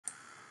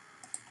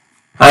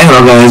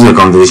guys,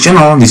 welcome to this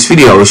channel. This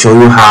video I will show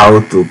you how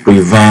to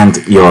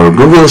prevent your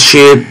Google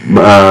Sheet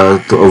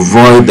to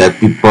avoid that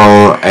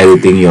people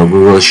editing your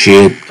Google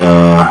Sheet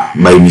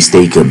by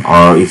mistaken,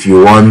 or if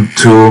you want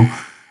to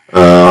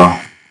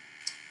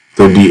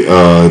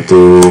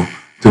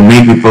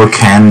make people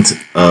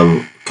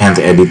can't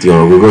edit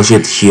your Google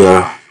Sheet.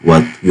 Here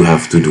what you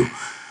have to do.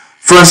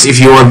 First, if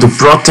you want to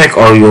protect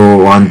or you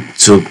want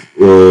to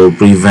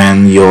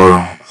prevent your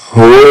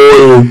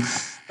whole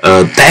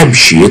tab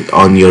sheet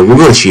on your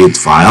Google Sheet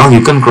file,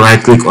 you can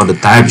right click on the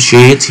tab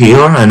sheet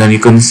here, and then you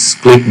can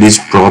click this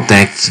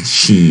protect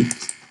sheet,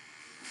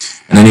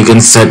 and then you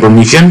can set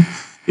permission.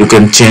 You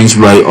can change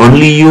by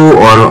only you,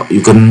 or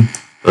you can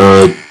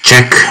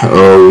check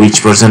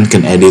which person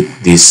can edit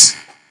this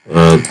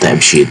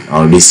tab sheet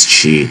or this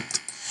sheet.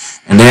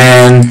 And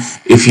then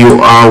if you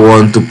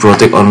want to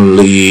protect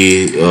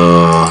only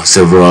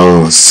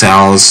several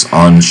cells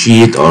on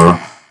sheet, or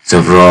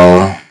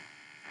several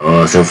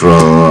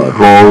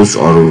rows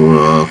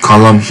or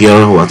column,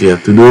 here what you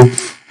have to do,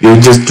 you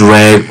just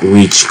drag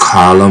which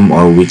column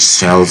or which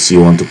cells you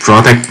want to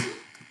protect.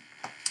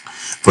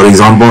 For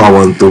example, I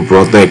want to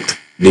protect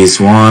this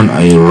one.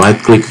 I right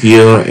click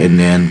here and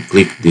then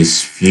click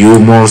this view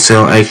more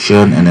cell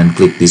action, and then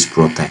click this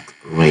protect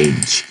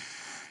range.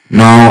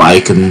 Now I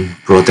can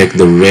protect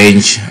the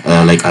range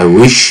like I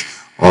wish,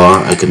 or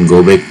I can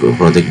go back to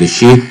protect the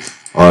sheet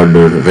or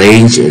the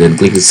range, and then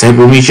click the set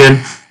permission.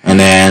 And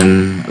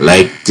then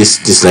like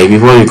just like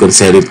before, you can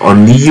set it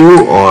only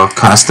you, or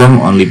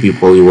custom, only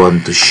people you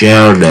want to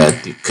share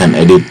that you can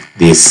edit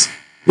this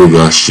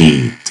Google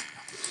Sheet.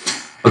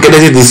 Okay,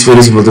 that's it. This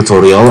very simple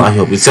tutorial. I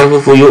hope it's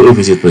helpful for you.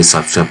 If you please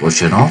subscribe our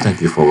channel.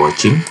 Thank you for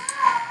watching.